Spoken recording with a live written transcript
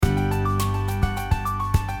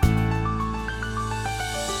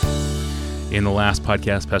In the last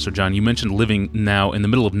podcast, Pastor John, you mentioned living now in the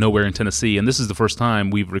middle of nowhere in Tennessee, and this is the first time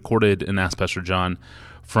we've recorded and asked Pastor John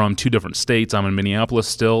from two different states. I'm in Minneapolis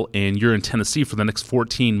still, and you're in Tennessee for the next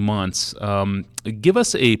 14 months. Give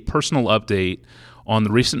us a personal update on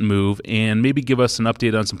the recent move, and maybe give us an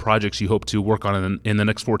update on some projects you hope to work on in the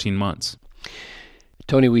next 14 months.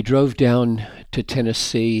 Tony, we drove down to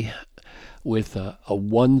Tennessee with a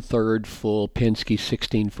one-third full Penske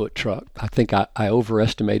 16-foot truck. I think I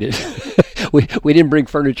overestimated. we didn't bring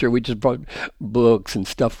furniture. We just brought books and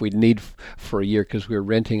stuff we'd need for a year because we were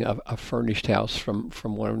renting a furnished house from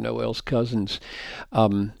one of Noel's cousins.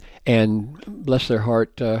 And bless their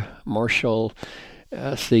heart, Marshall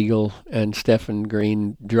Siegel and Stephen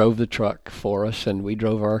Green drove the truck for us, and we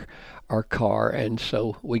drove our car. And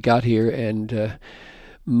so we got here and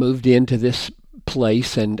moved into this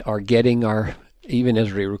place and are getting our, even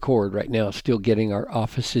as we record right now, still getting our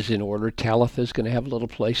offices in order. Talitha's going to have a little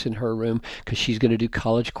place in her room because she's going to do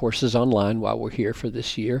college courses online while we're here for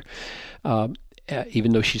this year.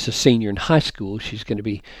 Even though she's a senior in high school, she's going to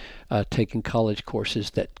be taking college courses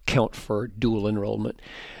that count for dual enrollment.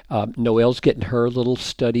 Noelle's getting her little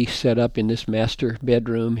study set up in this master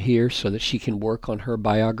bedroom here so that she can work on her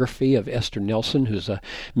biography of Esther Nelson, who's a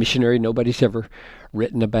missionary nobody's ever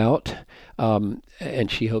written about.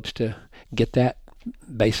 And she hopes to get that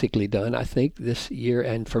basically done, I think, this year.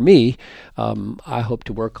 And for me, I hope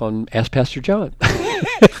to work on Ask Pastor John.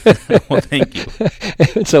 Well, thank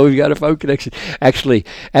you. So we've got a phone connection. Actually,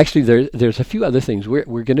 there's a few other things.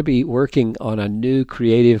 We're going to be working on a new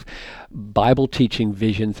creative Bible teaching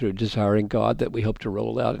vision through Desiring God that we hope to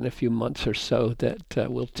roll out in a few months or so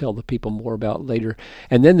that we'll tell the people more about later.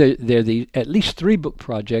 And then there are at least 3 book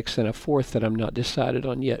projects and a fourth that I'm not decided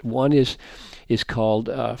on yet. One is called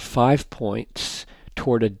 5 Points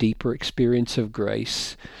Toward a Deeper Experience of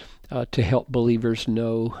Grace, to help believers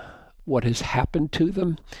know what has happened to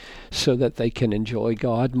them so that they can enjoy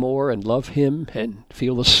God more and love Him and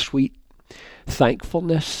feel the sweet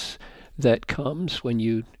thankfulness that comes when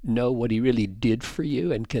you know what He really did for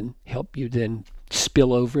you and can help you then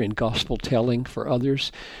spill over in gospel telling for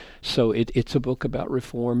others. So it's a book about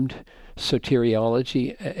Reformed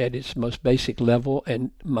soteriology at its most basic level, and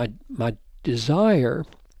my desire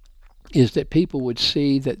is that people would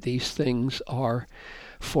see that these things are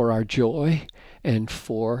for our joy and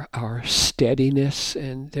for our steadiness,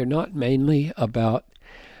 and they're not mainly about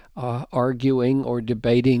arguing or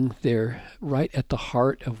debating. They're right at the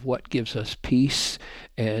heart of what gives us peace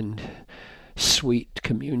and sweet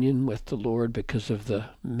communion with the Lord because of the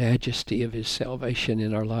majesty of His salvation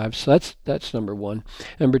in our lives. So that's number one.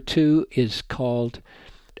 Number 2 is called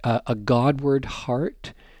A Godward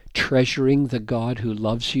Heart, Treasuring the God Who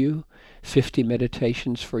Loves You, 50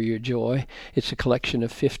 Meditations for Your Joy. It's a collection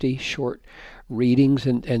of 50 short readings,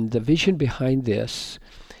 and the vision behind this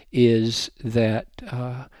is that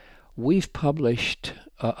we've published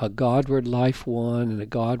a Godward Life 1 and a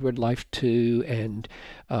Godward Life 2 and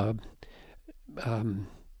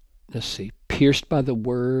Pierced by the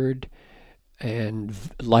Word and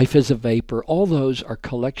Life as a Vapor. All those are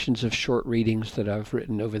collections of short readings that I've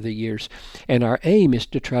written over the years. And our aim is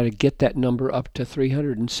to try to get that number up to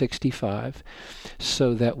 365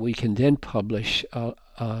 so that we can then publish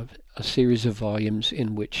a series of volumes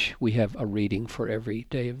in which we have a reading for every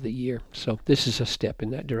day of the year. So this is a step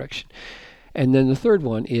in that direction. And then the third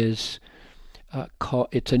one is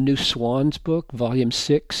it's a new Swans book, volume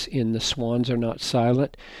 6 in The Swans Are Not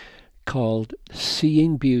Silent, called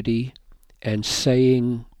Seeing Beauty and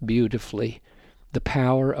Saying Beautifully, the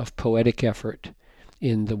Power of Poetic Effort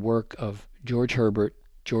in the work of George Herbert,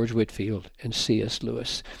 George Whitefield, and C.S.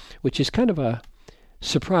 Lewis, which is kind of a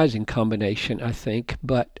surprising combination, I think,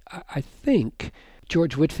 but I think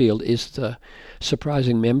George Whitefield is the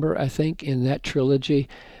surprising member, I think, in that trilogy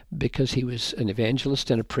because he was an evangelist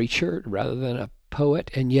and a preacher rather than a poet,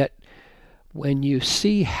 and yet when you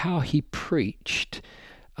see how he preached,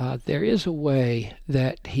 there is a way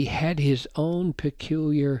that he had his own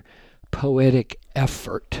peculiar poetic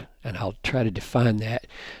effort, and I'll try to define that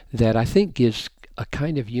I think gives a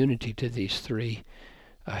kind of unity to these 3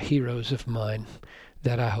 heroes of mine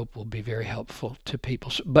that I hope will be very helpful to people.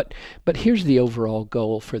 So, but here's the overall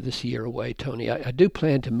goal for this year away, Tony. I do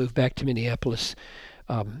plan to move back to Minneapolis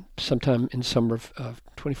sometime in summer of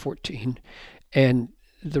 2014, and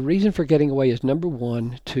the reason for getting away is, number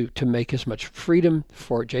 1, to make as much freedom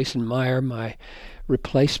for Jason Meyer, my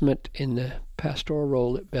replacement in the pastoral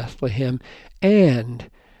role at Bethlehem,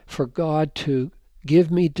 and for God to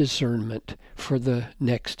give me discernment for the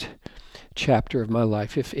next chapter of my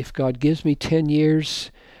life. If God gives me 10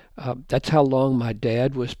 years, that's how long my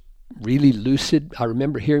dad was really lucid. I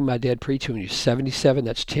remember hearing my dad preach when he was 77.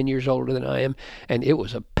 That's 10 years older than I am. And it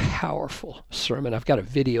was a powerful sermon. I've got a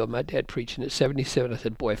video of my dad preaching at 77. I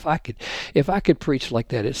said, boy, if I could preach like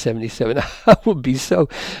that at 77, I would be so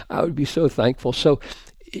thankful. So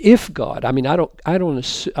if God, I mean, I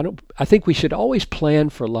think we should always plan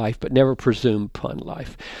for life, but never presume upon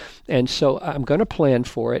life. And so I'm going to plan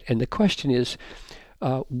for it. And the question is,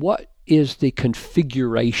 what is the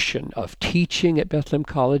configuration of teaching at Bethlehem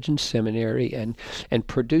College and Seminary and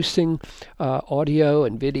producing audio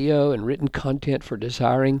and video and written content for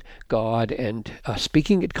Desiring God and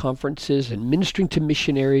speaking at conferences and ministering to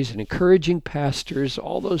missionaries and encouraging pastors,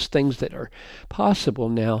 all those things that are possible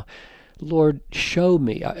now. Lord, show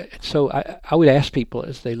me. So I would ask people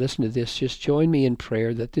as they listen to this, just join me in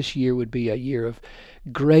prayer that this year would be a year of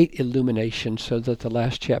great illumination so that the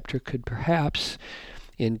last chapter could perhaps,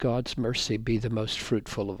 in God's mercy, be the most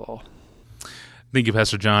fruitful of all. Thank you,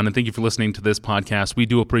 Pastor John, and thank you for listening to this podcast. We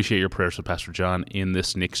do appreciate your prayers for Pastor John in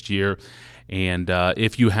this next year. And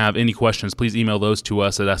if you have any questions, please email those to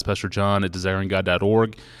us at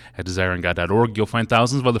AskPastorJohn@DesiringGod.org. At DesiringGod.org, you'll find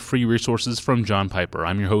thousands of other free resources from John Piper.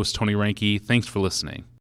 I'm your host, Tony Reinke. Thanks for listening.